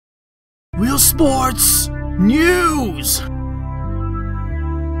Real Sports News!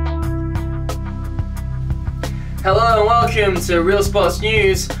 Hello and welcome to Real Sports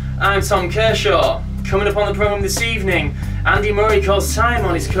News. I'm Tom Kershaw. Coming up on the programme this evening, Andy Murray calls time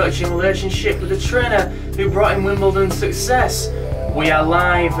on his coaching relationship with the trainer who brought him Wimbledon success. We are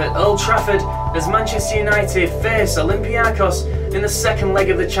live at Old Trafford as Manchester United face Olympiacos in the second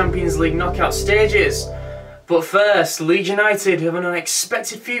leg of the Champions League knockout stages. But first, Leeds United have an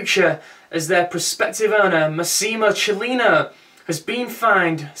unexpected future as their prospective owner, Massimo Cellino, has been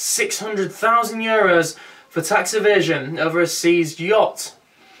fined €600,000 for tax evasion over a seized yacht.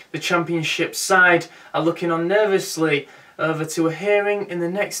 The Championship side are looking on nervously over to a hearing in the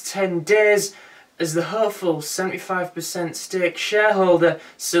next 10 days as the hopeful 75% stake shareholder,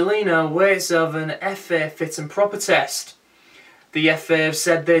 Cellino, waits over an FA fit and proper test. The FA have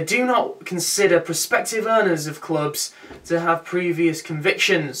said they do not consider prospective owners of clubs to have previous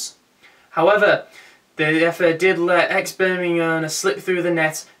convictions. However, the FA did let ex-Birmingham owner slip through the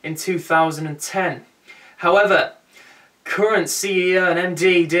net in 2010. However, current CEO and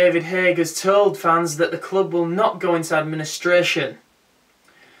MD David Haig has told fans that the club will not go into administration.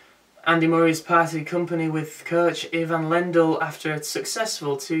 Andy Murray's parted company with coach Ivan Lendl after a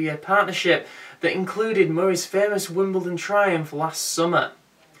successful two-year partnership that included Murray's famous Wimbledon triumph last summer.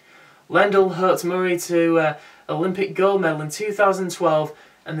 Lendl helped Murray to Olympic gold medal in 2012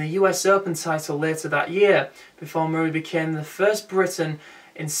 and the US Open title later that year, before Murray became the first Briton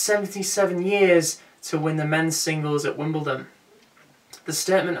in 77 years to win the men's singles at Wimbledon. The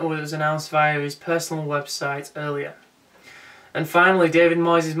statement was announced via his personal website earlier. And finally, David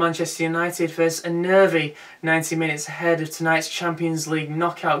Moyes' Manchester United face a nervy 90 minutes ahead of tonight's Champions League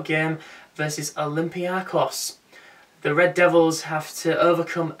knockout game versus Olympiacos. The Red Devils have to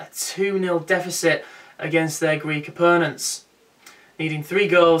overcome a 2-0 deficit against their Greek opponents, needing 3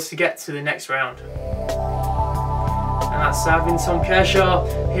 goals to get to the next round. And that's I've been Tom Kershaw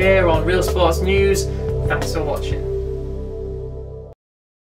here on Real Sports News. Thanks for watching.